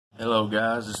Hello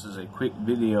guys, this is a quick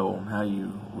video on how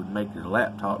you would make your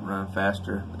laptop run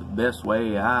faster. The best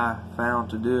way I found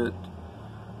to do it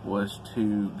was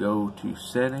to go to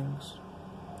settings.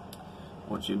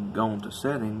 Once you've gone to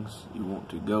settings, you want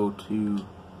to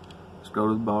scroll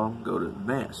to the bottom, go to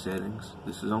advanced settings.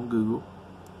 This is on Google.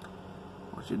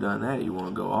 Once you've done that, you want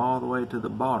to go all the way to the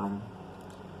bottom,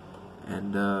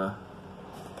 and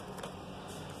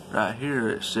right here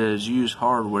it says use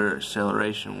hardware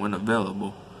acceleration when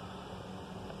available.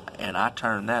 And I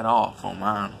turned that off on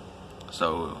mine,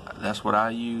 so that's what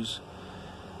I use.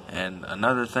 And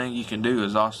another thing you can do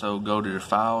is also go to your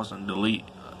files and delete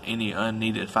any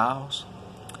unneeded files.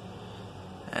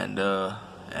 And I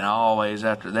always,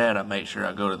 after that, I make sure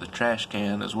I go to the trash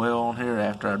can as well on here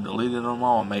after I've deleted them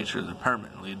all and make sure they're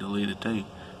permanently deleted too.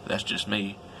 That's just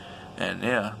me. And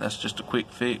yeah, that's just a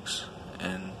quick fix,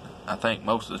 and I think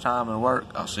most of the time it'll work.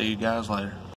 I'll see you guys later.